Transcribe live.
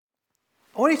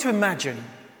I want you to imagine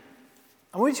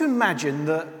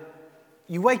that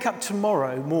you wake up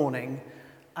tomorrow morning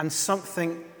and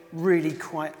something really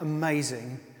quite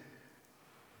amazing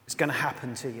is going to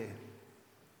happen to you.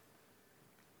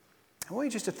 I want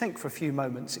you just to think for a few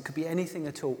moments. It could be anything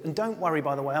at all. And don't worry,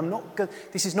 by the way,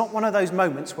 this is not one of those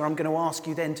moments where I'm going to ask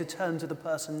you then to turn to the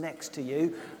person next to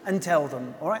you and tell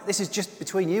them, all right? This is just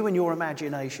between you and your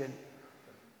imagination.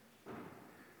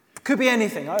 Could be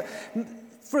anything.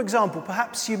 For example,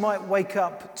 perhaps you might wake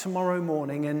up tomorrow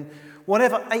morning and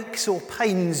whatever aches or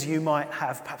pains you might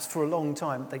have, perhaps for a long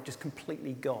time, they've just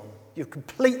completely gone. You're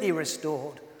completely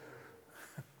restored.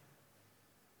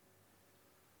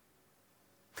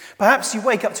 Perhaps you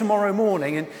wake up tomorrow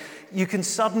morning and you can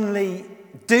suddenly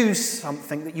do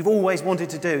something that you've always wanted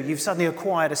to do. You've suddenly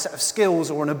acquired a set of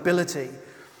skills or an ability.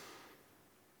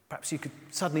 Perhaps you could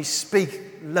suddenly speak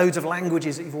loads of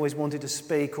languages that you've always wanted to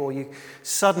speak, or you're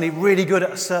suddenly really good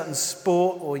at a certain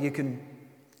sport, or you can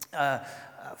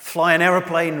fly an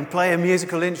aeroplane and play a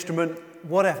musical instrument,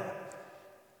 whatever.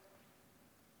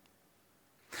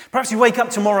 Perhaps you wake up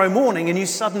tomorrow morning and you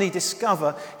suddenly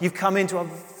discover you've come into a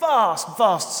vast,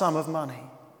 vast sum of money.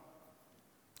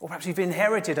 Or perhaps you've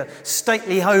inherited a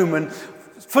stately home and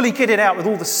fully kitted out with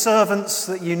all the servants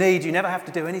that you need. You never have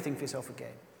to do anything for yourself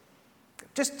again.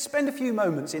 Just spend a few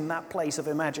moments in that place of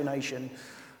imagination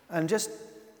and just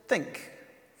think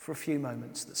for a few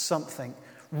moments that something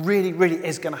really, really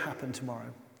is going to happen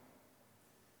tomorrow.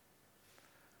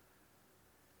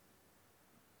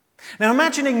 Now,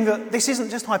 imagining that this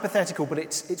isn't just hypothetical, but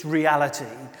it's reality,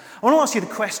 I want to ask you the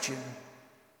question.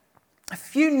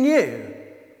 If you knew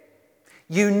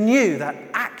that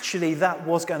actually that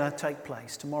was going to take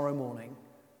place tomorrow morning,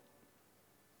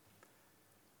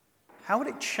 how would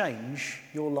it change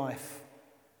your life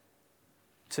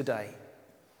today,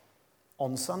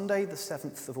 on Sunday, the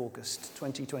 7th of August,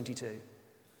 2022?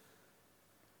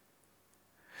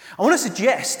 I want to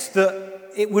suggest that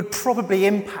it would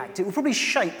probably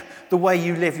shape the way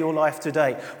you live your life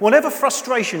today. Whatever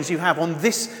frustrations you have on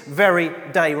this very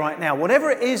day right now,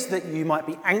 whatever it is that you might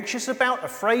be anxious about,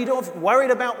 afraid of,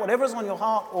 worried about, whatever's on your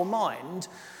heart or mind,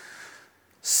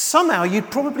 somehow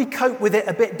you'd probably cope with it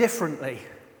a bit differently.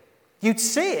 You'd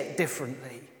see it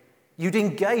differently. You'd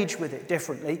engage with it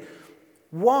differently.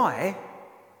 Why?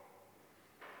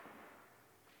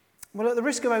 Well, at the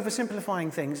risk of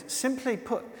oversimplifying things, simply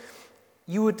put,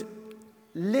 you would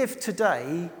live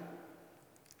today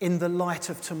in the light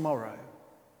of tomorrow.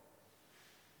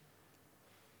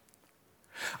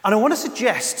 And I want to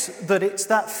suggest that it's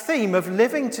that theme of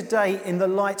living today in the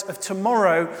light of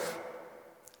tomorrow,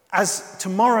 as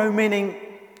tomorrow meaning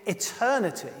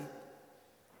eternity.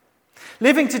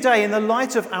 Living today in the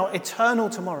light of our eternal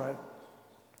tomorrow.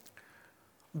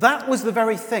 That was the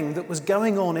very thing that was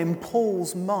going on in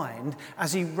Paul's mind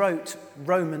as he wrote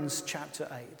Romans chapter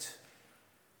 8.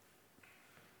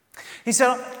 He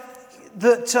said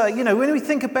that, when we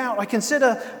think about, I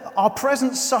consider our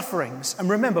present sufferings, and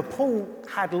remember, Paul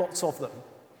had lots of them.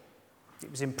 He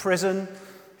was in prison,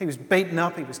 he was beaten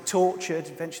up, he was tortured,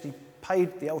 eventually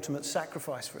paid the ultimate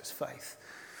sacrifice for his faith.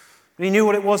 But he knew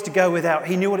what it was to go without.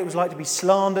 He knew what it was like to be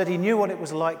slandered. He knew what it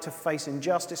was like to face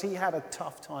injustice. He had a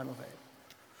tough time of it.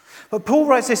 But Paul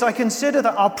writes this, I consider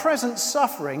that our present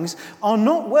sufferings are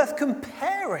not worth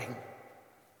comparing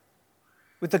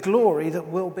with the glory that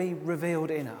will be revealed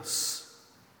in us.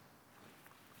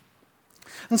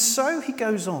 And so he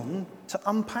goes on to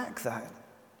unpack that.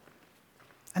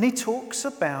 And he talks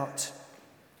about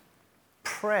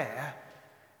prayer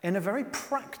in a very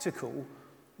practical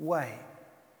way.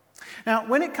 Now,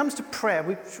 when it comes to prayer,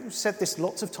 we've said this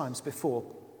lots of times before,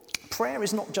 prayer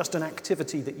is not just an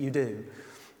activity that you do.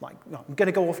 Like, I'm going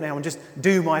to go off now and just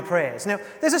do my prayers. Now,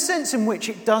 there's a sense in which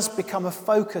it does become a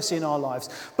focus in our lives.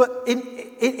 But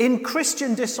in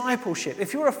Christian discipleship,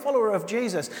 if you're a follower of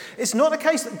Jesus, it's not a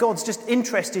case that God's just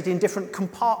interested in different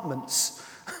compartments.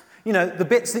 You know, the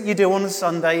bits that you do on a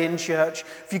Sunday in church,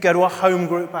 if you go to a home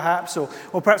group perhaps, or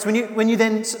perhaps when you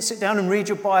then sit down and read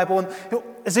your Bible. And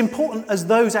as important as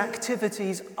those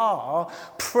activities are,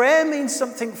 prayer means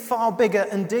something far bigger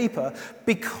and deeper,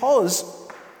 because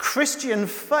Christian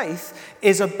faith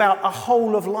is about a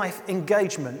whole of life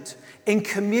engagement in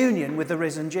communion with the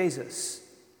risen Jesus.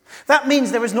 That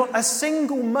means there is not a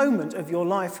single moment of your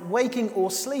life, waking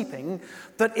or sleeping,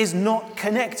 that is not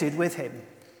connected with him.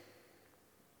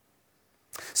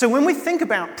 So when we think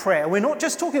about prayer, we're not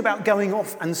just talking about going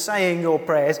off and saying your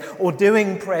prayers or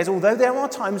doing prayers, although there are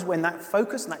times when that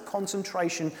focus and that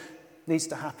concentration needs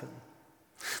to happen.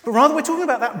 But rather we're talking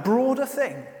about that broader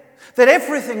thing. That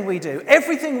everything we do,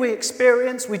 everything we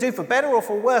experience, we do for better or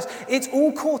for worse, it's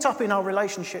all caught up in our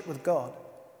relationship with God.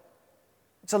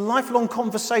 It's a lifelong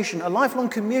conversation, a lifelong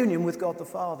communion with God the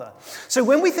Father. So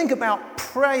when we think about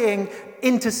praying,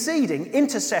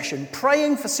 intercession,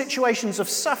 praying for situations of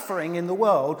suffering in the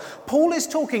world, Paul is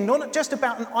talking not just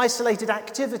about an isolated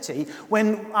activity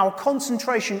when our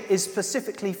concentration is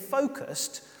specifically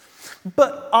focused,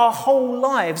 but our whole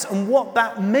lives and what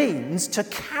that means to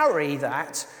carry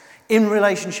that in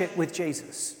relationship with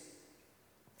Jesus.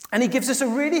 And he gives us a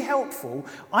really helpful,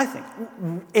 I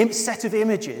think, set of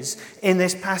images in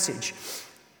this passage.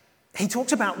 He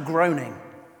talks about groaning.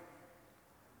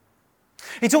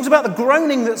 He talks about the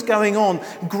groaning that's going on.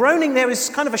 Groaning there is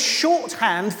kind of a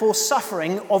shorthand for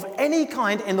suffering of any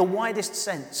kind in the widest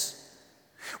sense.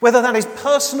 Whether that is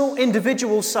personal,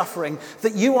 individual suffering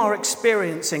that you are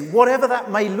experiencing, whatever that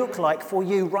may look like for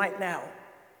you right now.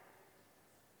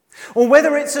 Or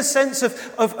whether it's a sense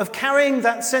of carrying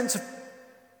that sense of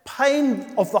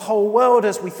pain of the whole world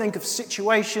as we think of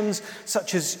situations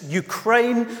such as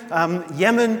Ukraine,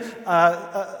 Yemen.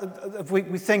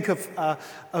 We think of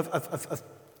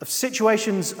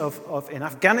situations in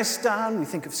Afghanistan. We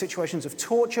think of situations of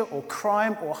torture or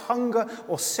crime or hunger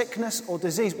or sickness or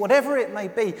disease, whatever it may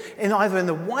be, in either in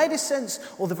the widest sense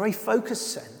or the very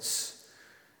focused sense.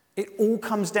 It all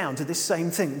comes down to this same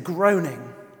thing,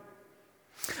 groaning.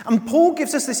 And Paul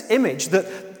gives us this image that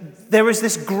there is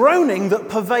this groaning that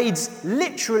pervades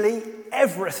literally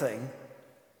everything.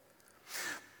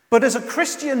 But as a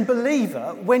Christian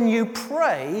believer, when you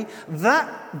pray,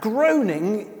 that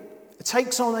groaning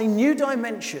takes on a new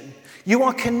dimension. You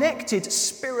are connected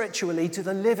spiritually to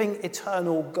the living,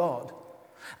 eternal God.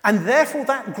 And therefore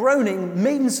that groaning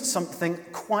means something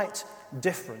quite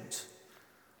different.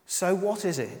 So what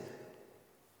is it?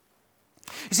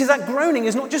 You see, that groaning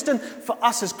is not just, for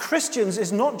us as Christians,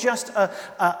 is not just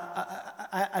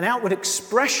an outward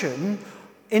expression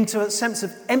into a sense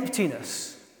of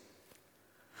emptiness,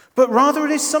 but rather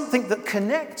it is something that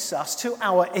connects us to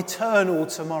our eternal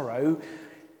tomorrow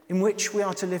in which we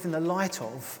are to live in the light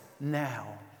of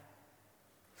now.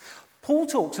 Paul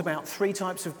talks about three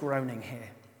types of groaning here.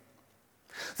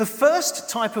 The first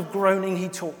type of groaning he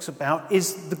talks about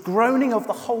is the groaning of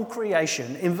the whole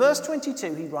creation. In verse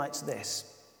 22, he writes this: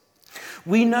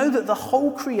 "We know that the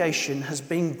whole creation has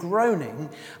been groaning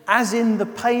as in the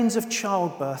pains of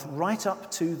childbirth right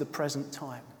up to the present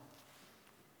time."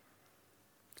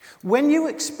 When you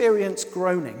experience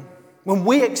groaning, when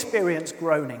we experience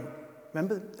groaning,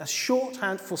 remember a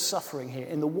shorthand for suffering here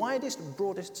in the widest,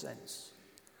 broadest sense,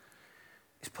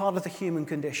 it's part of the human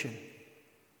condition.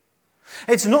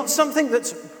 It's not something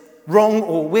that's wrong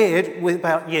or weird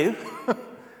about you.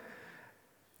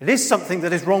 It is something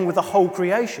that is wrong with the whole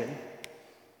creation.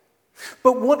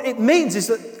 But what it means is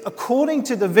that, according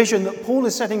to the vision that Paul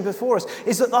is setting before us,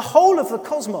 is that the whole of the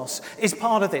cosmos is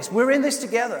part of this. We're in this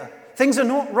together. Things are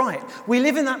not right. We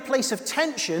live in that place of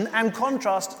tension and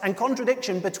contrast and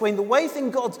contradiction between the way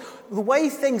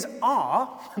things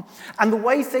are and the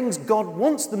way things God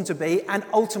wants them to be and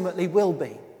ultimately will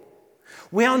be.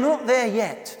 We are not there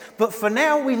yet, but for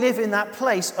now we live in that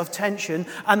place of tension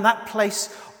and that place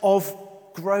of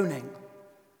groaning.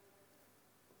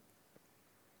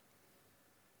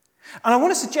 And I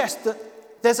want to suggest that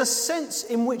there's a sense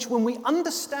in which when we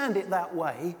understand it that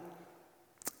way,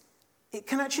 it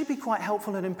can actually be quite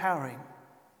helpful and empowering.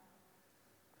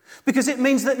 Because it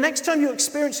means that next time you're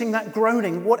experiencing that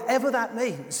groaning, whatever that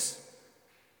means,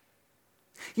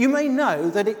 you may know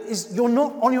that you're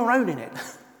not on your own in it.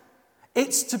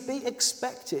 It's to be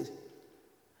expected.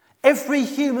 Every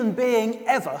human being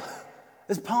ever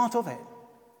is part of it.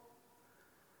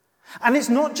 And it's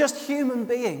not just human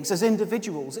beings as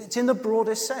individuals, it's in the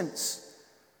broadest sense.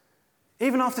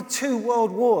 Even after 2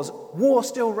 world wars, war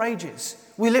still rages.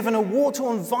 We live in a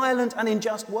war-torn, violent and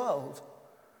unjust world.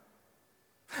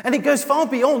 And it goes far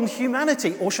beyond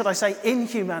humanity, or should I say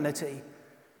inhumanity.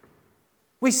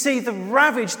 We see the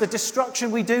ravage, the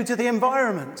destruction we do to the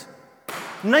environment.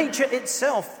 Nature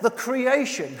itself, the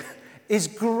creation, is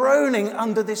groaning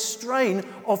under this strain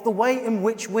of the way in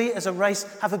which we as a race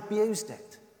have abused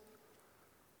it.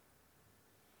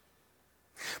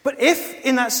 But if,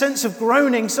 in that sense of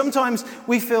groaning, sometimes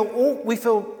we feel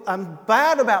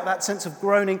bad about that sense of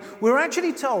groaning, we're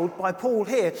actually told by Paul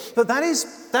here that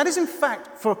is in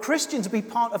fact for a Christian to be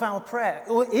part of our prayer,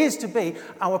 or is to be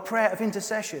our prayer of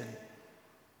intercession.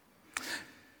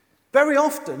 Very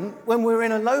often, when we're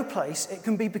in a low place, it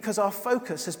can be because our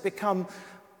focus has become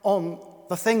on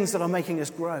the things that are making us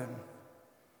groan.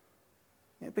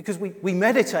 Because we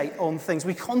meditate on things,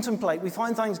 we contemplate, we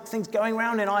find things going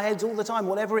around in our heads all the time,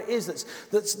 whatever it is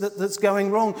that's going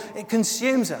wrong. It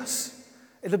consumes us.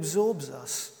 It absorbs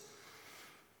us.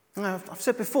 Now, I've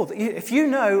said before that if you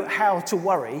know how to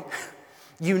worry,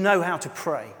 you know how to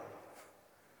pray.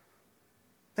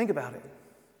 Think about it.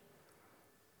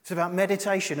 It's about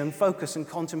meditation and focus and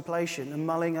contemplation and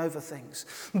mulling over things.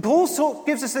 And Paul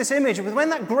gives us this image of when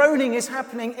that groaning is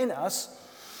happening in us,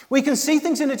 we can see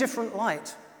things in a different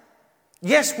light.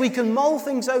 Yes, we can mull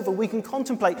things over, we can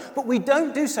contemplate, but we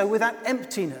don't do so with that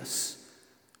emptiness.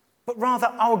 But rather,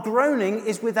 our groaning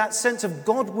is with that sense of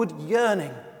Godward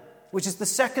yearning, which is the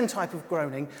second type of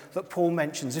groaning that Paul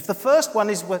mentions. If the first one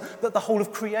is that the whole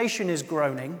of creation is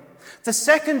groaning, the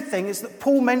second thing is that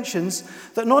Paul mentions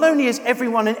that not only is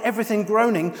everyone and everything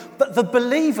groaning, but the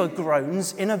believer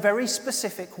groans in a very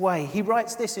specific way. He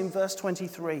writes this in verse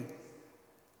 23.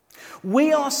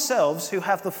 We ourselves who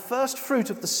have the first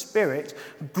fruit of the Spirit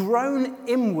groan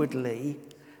inwardly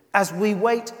as we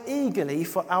wait eagerly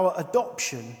for our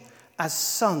adoption as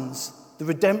sons, the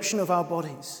redemption of our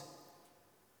bodies.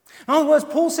 In other words,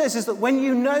 Paul says is that when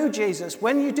you know Jesus,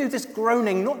 when you do this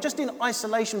groaning, not just in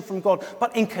isolation from God,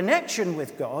 but in connection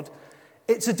with God,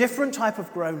 it's a different type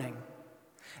of groaning.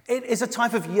 It is a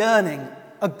type of yearning,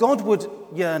 a Godward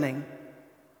yearning,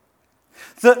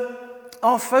 that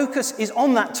our focus is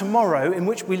on that tomorrow in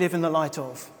which we live in the light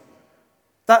of,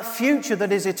 that future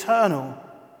that is eternal.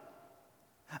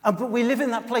 But we live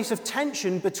in that place of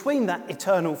tension between that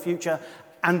eternal future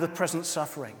and the present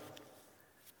suffering.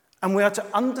 And we are to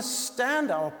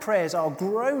understand our prayers, our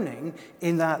groaning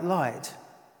in that light.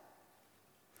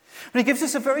 But he gives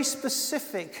us a very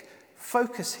specific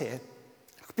focus here,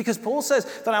 because Paul says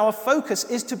that our focus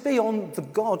is to be on the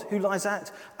God who lies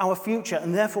at our future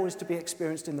and therefore is to be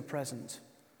experienced in the present.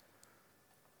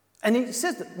 And he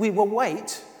says that we will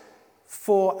wait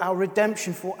for our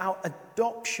redemption, for our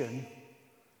adoption.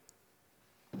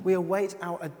 We await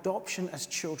our adoption as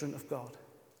children of God.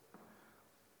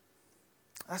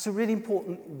 That's a really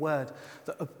important word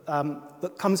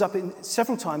that comes up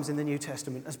several times in the New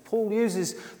Testament, as Paul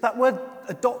uses that word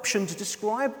adoption to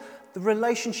describe the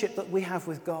relationship that we have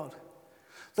with God.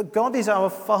 That God is our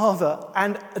Father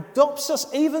and adopts us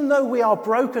even though we are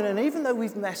broken and even though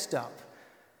we've messed up.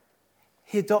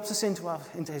 He adopts us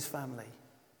into his family.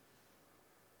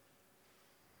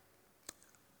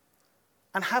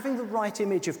 And having the right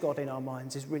image of God in our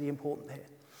minds is really important here.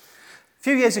 A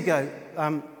few years ago,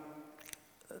 I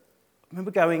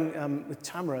remember going with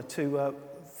Tamara to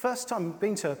first time I've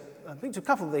been to a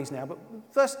couple of these now, but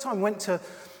first time went to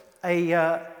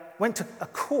a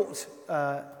court,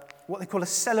 what they call a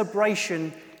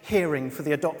celebration hearing for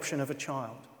the adoption of a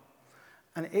child,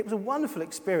 and it was a wonderful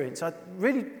experience. I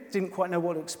really didn't quite know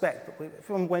what to expect, but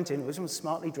everyone went in. Everyone was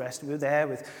smartly dressed. We were there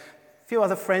with a few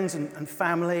other friends and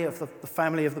family of the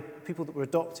family of the people that were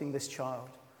adopting this child.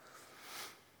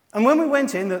 And when we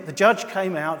went in, the judge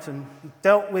came out and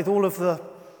dealt with all of the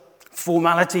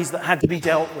formalities that had to be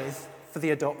dealt with for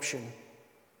the adoption.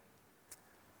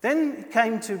 Then it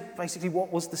came to basically what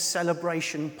was the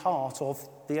celebration part of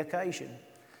the occasion.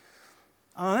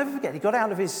 And I'll never forget, he got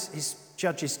out of his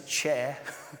judge's chair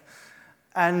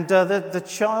and the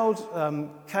child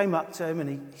came up to him and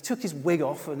he took his wig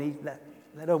off and he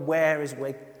let her wear his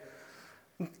wig,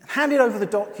 handed over the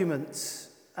documents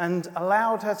and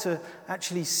allowed her to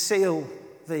actually seal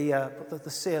the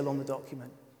seal on the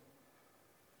document.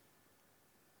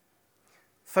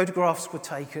 Photographs were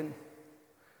taken,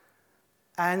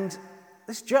 and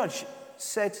this judge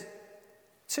said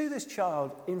to this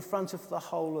child in front of the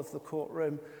whole of the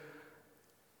courtroom,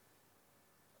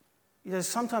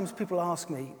 sometimes people ask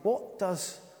me, what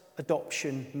does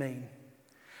adoption mean?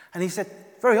 And he said,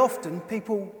 very often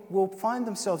people will find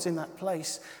themselves in that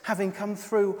place having come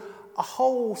through a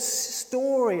whole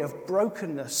story of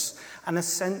brokenness and a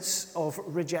sense of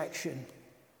rejection.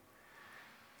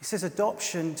 He says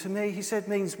adoption to me, he said,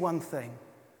 means one thing.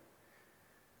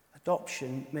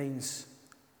 Adoption means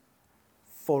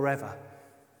forever.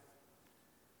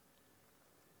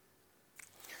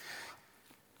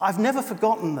 I've never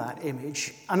forgotten that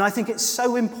image, and I think it's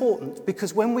so important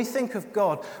because when we think of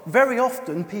God, very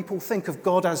often people think of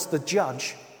God as the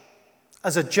judge,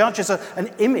 as an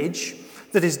image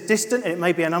that is distant, and it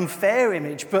may be an unfair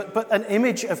image, but an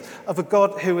image of a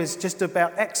God who is just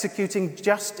about executing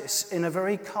justice in a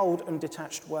very cold and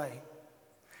detached way.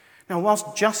 Now,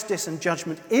 whilst justice and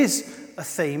judgment is a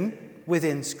theme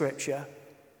within Scripture,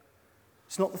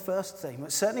 it's not the first theme.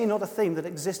 It's certainly not a theme that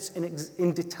exists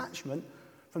in detachment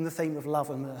from the theme of love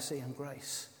and mercy and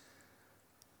grace.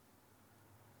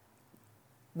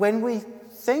 When we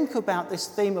think about this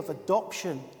theme of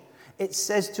adoption, it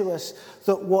says to us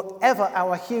that whatever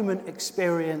our human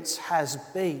experience has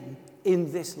been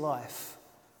in this life,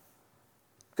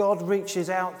 God reaches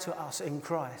out to us in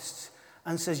Christ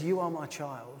and says, you are my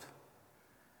child,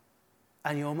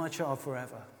 and you're my child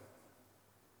forever.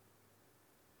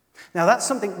 Now, that's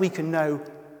something we can know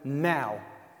now.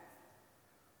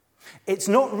 It's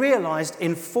not realized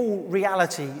in full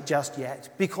reality just yet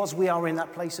because we are in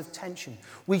that place of tension.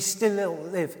 We still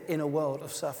live in a world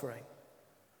of suffering.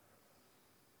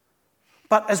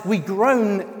 But as we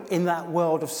groan in that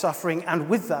world of suffering and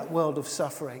with that world of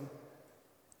suffering,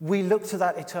 we look to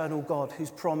that eternal God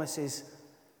whose promises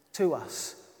to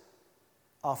us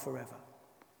are forever.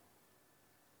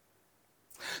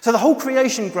 So the whole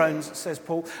creation groans, says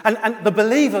Paul, and the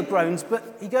believer groans,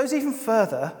 but he goes even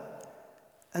further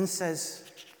and says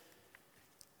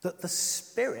that the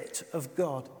Spirit of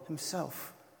God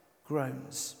himself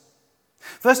groans.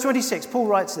 Verse 26, Paul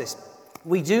writes this,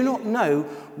 we do not know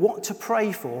what to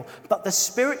pray for, but the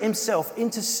Spirit himself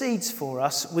intercedes for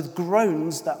us with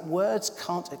groans that words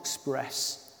can't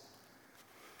express.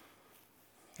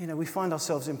 You know, we find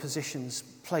ourselves in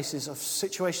places of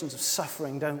situations of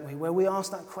suffering, don't we, where we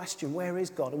ask that question, where is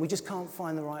God? And we just can't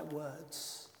find the right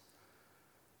words.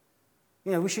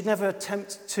 You know, we should never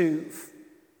attempt to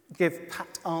give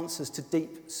pat answers to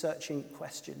deep, searching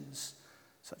questions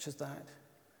such as that.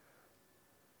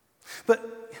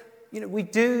 But, you know, we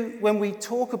do, when we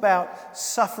talk about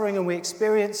suffering and we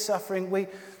experience suffering,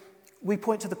 we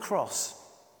point to the cross.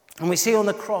 And we see on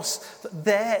the cross that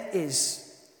there is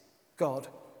God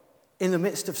in the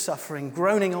midst of suffering,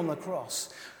 groaning on the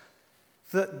cross.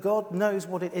 That God knows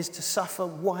what it is to suffer.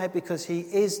 Why? Because he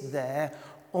is there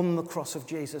on the cross of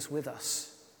Jesus with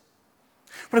us.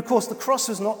 But of course, the cross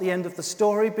was not the end of the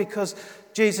story because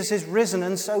Jesus is risen,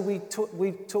 and so we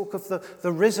talk of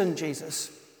the risen Jesus.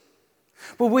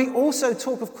 But we also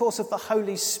talk, of course, of the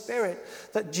Holy Spirit,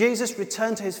 that Jesus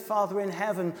returned to his Father in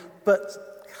heaven,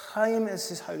 but came as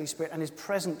his Holy Spirit and is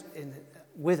present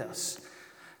with us.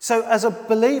 So as a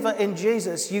believer in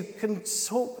Jesus, you can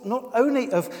talk not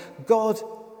only of God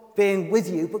being with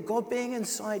you, but God being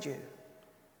inside you.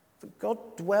 That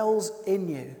God dwells in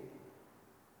you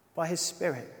by his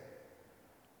Spirit.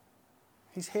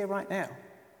 He's here right now.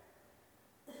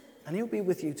 And he'll be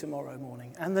with you tomorrow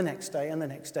morning and the next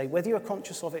day, whether you're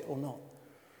conscious of it or not.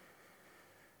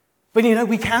 But you know,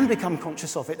 we can become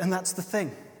conscious of it, and that's the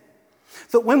thing.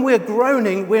 That when we're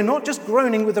groaning, we're not just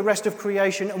groaning with the rest of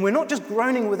creation, and we're not just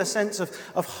groaning with a sense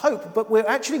of hope, but we're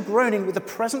actually groaning with the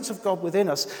presence of God within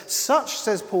us. Such,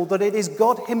 says Paul, that it is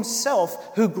God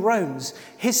himself who groans.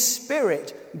 His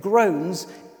Spirit groans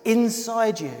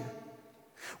inside you.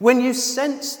 When you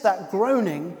sense that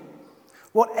groaning,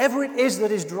 whatever it is that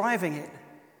is driving it,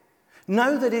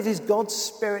 know that it is God's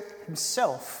Spirit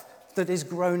himself that is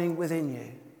groaning within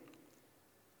you.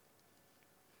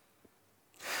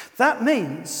 That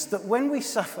means that when we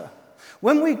suffer,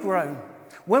 when we groan,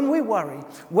 when we worry,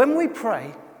 when we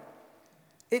pray,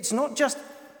 it's not just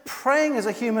praying as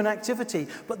a human activity,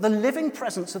 but the living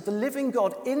presence of the living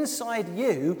God inside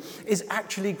you is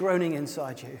actually groaning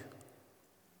inside you.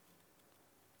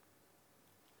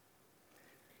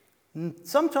 And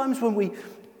sometimes when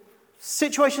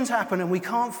situations happen and we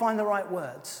can't find the right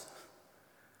words,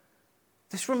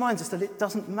 this reminds us that it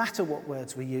doesn't matter what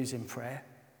words we use in prayer.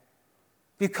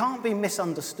 You can't be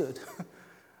misunderstood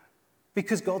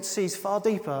because God sees far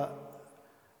deeper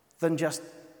than just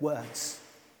words.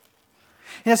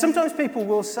 You know, sometimes people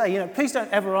will say, please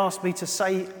don't ever ask me to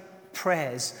say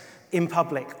prayers in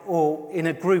public or in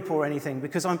a group or anything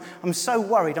because I'm so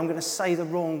worried I'm going to say the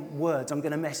wrong words, I'm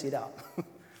going to mess it up.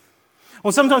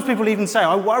 Or sometimes people even say,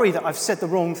 I worry that I've said the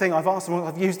wrong thing,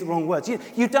 I've used the wrong words.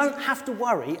 You don't have to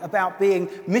worry about being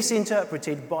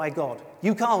misinterpreted by God.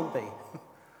 You can't be.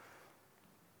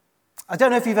 I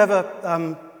don't know if you've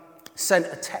ever sent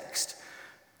a text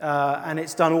and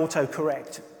it's done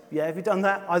autocorrect. Yeah, have you done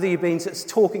that? Either you've been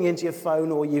talking into your phone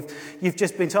or you've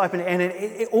just been typing it in and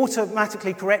it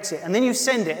automatically corrects it. And then you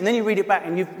send it and then you read it back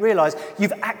and you realise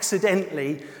you've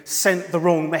accidentally sent the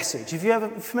wrong message. If you're ever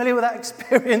familiar with that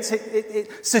experience,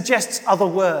 it suggests other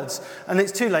words and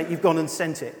it's too late, you've gone and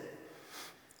sent it.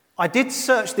 I did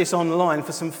search this online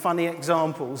for some funny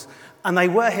examples and they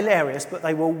were hilarious, but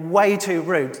they were way too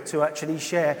rude to actually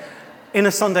share in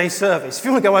a Sunday service. If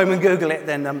you want to go home and Google it,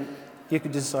 then you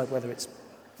can decide whether it's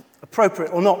appropriate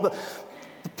or not. But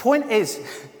the point is,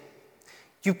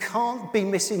 you can't be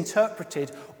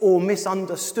misinterpreted or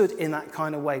misunderstood in that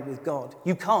kind of way with God.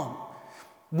 You can't.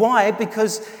 Why?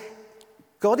 Because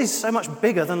God is so much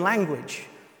bigger than language.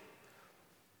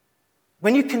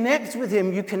 When you connect with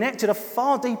him, you connect at a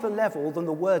far deeper level than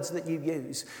the words that you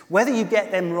use, whether you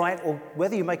get them right or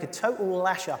whether you make a total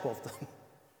lash up of them.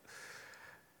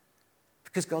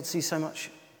 Because God sees so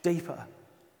much deeper.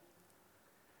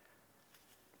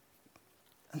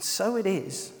 And so it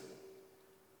is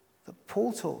that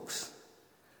Paul talks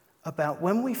about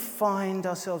when we find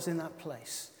ourselves in that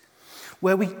place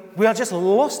where we are just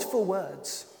lost for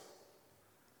words,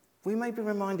 we may be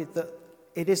reminded that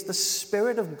it is the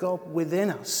Spirit of God within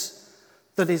us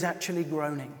that is actually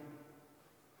groaning.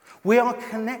 We are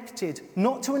connected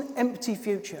not to an empty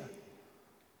future,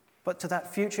 but to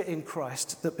that future in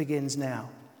Christ that begins now.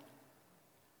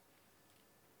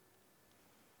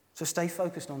 So stay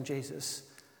focused on Jesus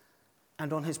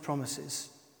and on his promises.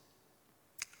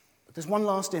 But there's one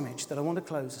last image that I want to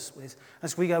close us with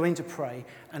as we go in to pray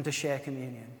and to share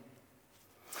communion.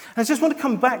 And I just want to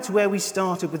come back to where we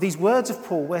started with these words of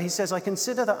Paul, where he says, I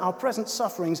consider that our present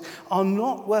sufferings are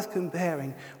not worth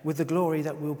comparing with the glory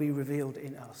that will be revealed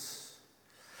in us.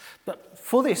 But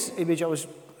for this image, I was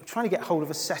trying to get hold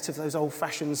of a set of those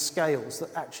old-fashioned scales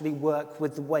that actually work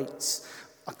with the weights.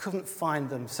 I couldn't find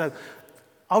them, so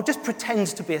I'll just pretend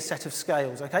to be a set of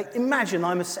scales, okay? Imagine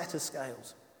I'm a set of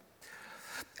scales.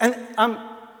 And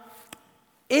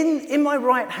in my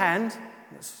right hand,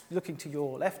 that's looking to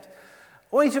your left,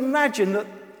 I want you to imagine that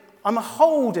I'm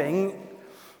holding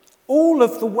all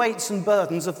of the weights and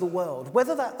burdens of the world,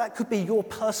 whether that could be your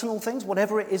personal things,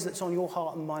 whatever it is that's on your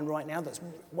heart and mind right now that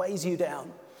weighs you down,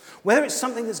 whether it's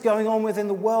something that's going on within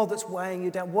the world that's weighing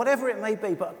you down, whatever it may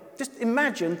be, but just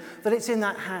imagine that it's in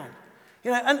that hand.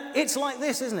 You know, and it's like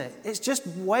this, isn't it? It's just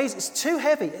weighs, it's too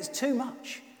heavy, it's too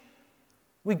much.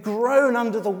 We groan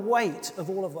under the weight of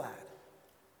all of that.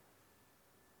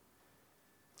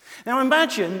 Now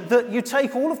imagine that you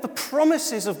take all of the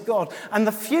promises of God and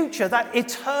the future, that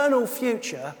eternal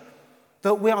future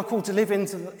that we are called to live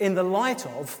in the light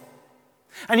of,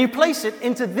 and you place it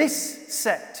into this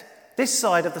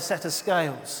side of the set of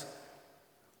scales.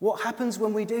 What happens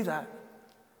when we do that?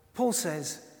 Paul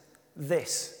says,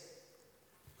 this.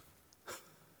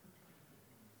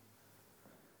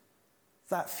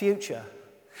 That future,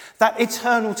 that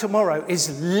eternal tomorrow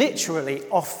is literally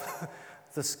off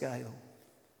the scale.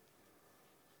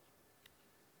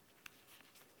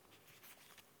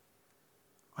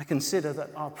 I consider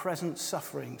that our present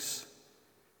sufferings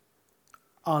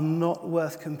are not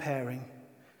worth comparing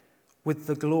with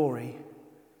the glory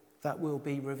that will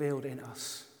be revealed in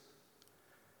us.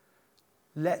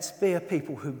 Let's be a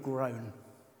people who groan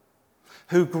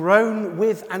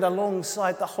with and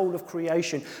alongside the whole of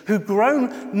creation, who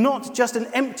groan not just an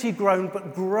empty groan,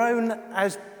 but groan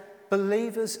as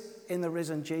believers in the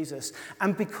risen Jesus.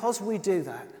 And because we do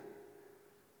that,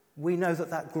 we know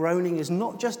that groaning is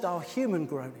not just our human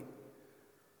groaning,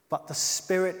 but the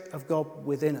Spirit of God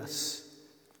within us,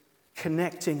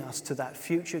 connecting us to that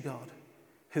future God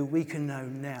who we can know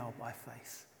now by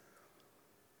faith.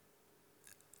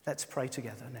 Let's pray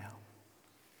together now.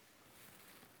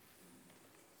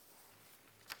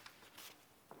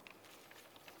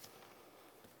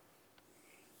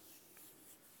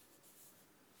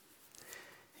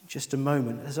 In just a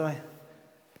moment, as I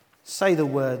say the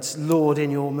words, Lord,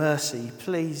 in your mercy,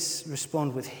 please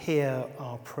respond with, hear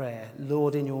our prayer.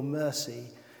 Lord, in your mercy,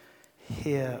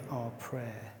 hear our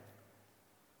prayer.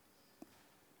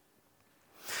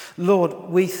 Lord,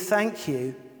 we thank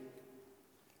you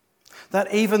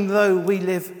that even though we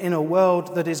live in a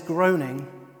world that is groaning,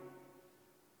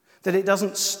 that it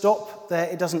doesn't stop there,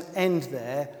 it doesn't end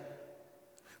there,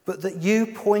 but that you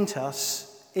point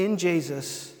us in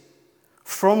Jesus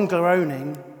from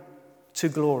groaning to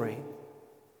glory.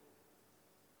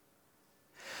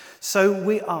 So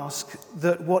we ask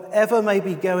that whatever may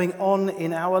be going on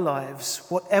in our lives,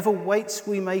 whatever weights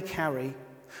we may carry,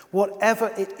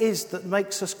 whatever it is that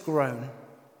makes us groan,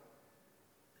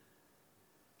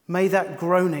 may that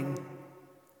groaning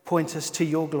point us to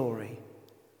your glory.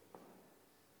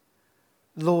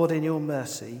 Lord, in your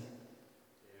mercy,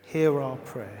 hear our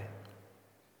prayer.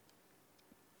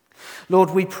 Lord,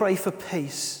 we pray for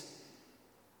peace.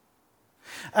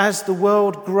 As the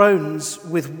world groans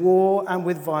with war and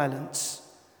with violence,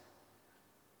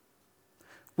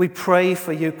 we pray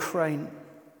for Ukraine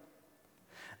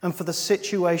and for the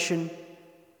situation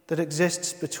that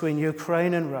exists between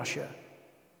Ukraine and Russia.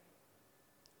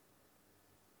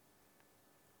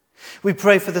 We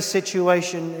pray for the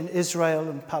situation in Israel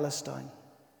and Palestine,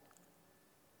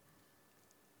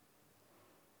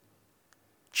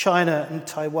 China and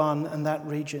Taiwan and that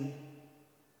region,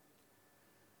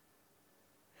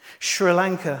 Sri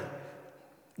Lanka,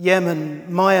 Yemen,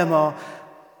 Myanmar,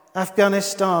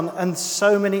 Afghanistan, and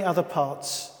so many other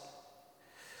parts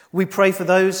We pray for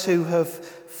those who have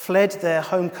fled their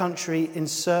home country in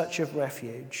search of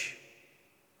refuge.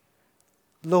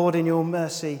 Lord, in your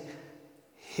mercy,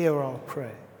 hear our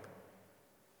prayer.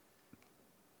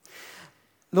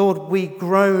 Lord, we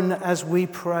groan as we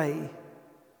pray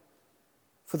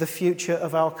for the future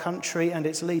of our country and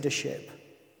its leadership.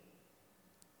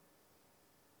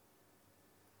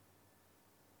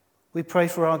 We pray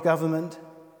for our government,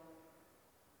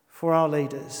 for our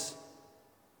leaders,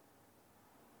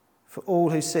 for all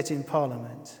who sit in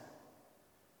Parliament.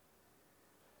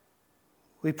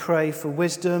 We pray for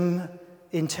wisdom,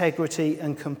 integrity,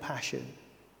 and compassion.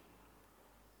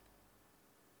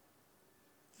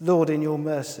 Lord, in your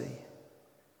mercy,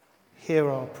 hear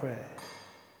our prayer.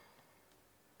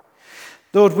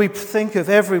 Lord, we think of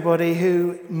everybody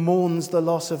who mourns the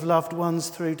loss of loved ones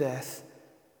through death,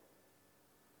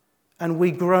 and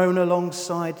we groan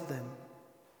alongside them.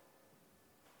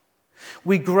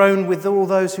 We groan with all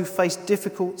those who face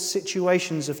difficult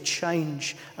situations of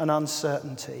change and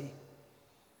uncertainty.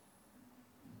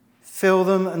 Fill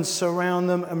them and surround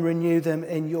them and renew them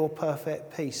in your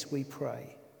perfect peace, we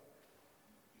pray.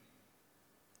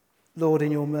 Lord,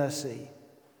 in your mercy,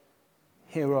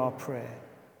 hear our prayer.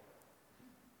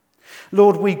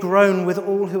 Lord, we groan with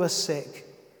all who are sick,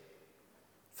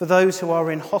 for those who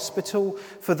are in hospital,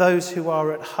 for those who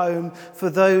are at home, for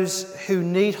those who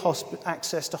need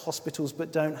access to hospitals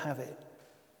but don't have it.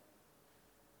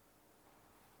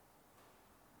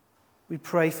 We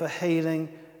pray for healing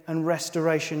and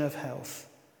restoration of health.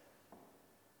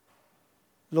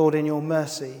 Lord, in your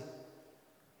mercy,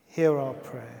 hear our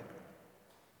prayer.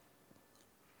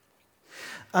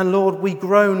 And Lord, we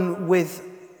groan with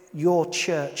your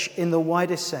church in the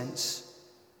widest sense.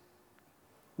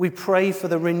 We pray for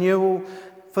the renewal,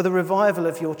 for the revival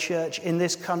of your church in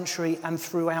this country and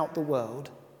throughout the world.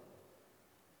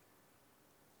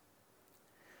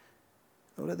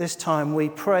 Lord, at this time we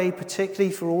pray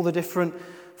particularly for all the different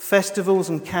festivals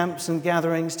and camps and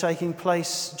gatherings taking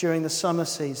place during the summer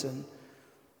season.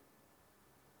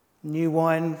 New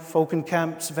Wine, Falcon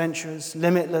Camps, Ventures,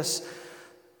 Limitless.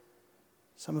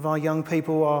 Some of our young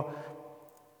people are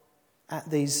at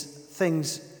these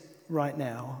things right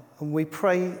now, and we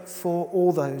pray for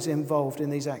all those involved in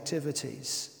these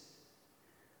activities.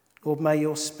 Lord, may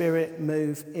your Spirit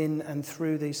move in and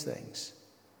through these things.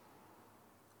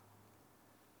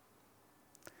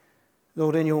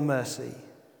 Lord, in your mercy,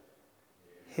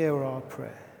 hear our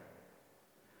prayer.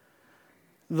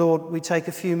 Lord, we take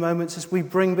a few moments as we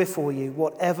bring before you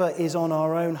whatever is on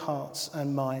our own hearts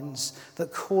and minds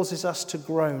that causes us to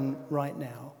groan right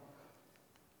now.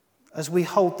 As we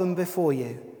hold them before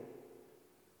you,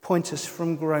 point us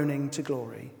from groaning to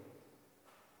glory.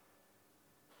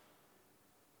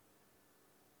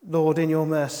 Lord, in your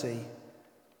mercy,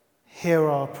 hear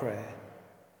our prayer.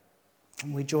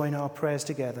 And we join our prayers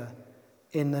together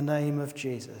in the name of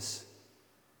Jesus.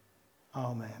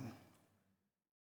 Amen.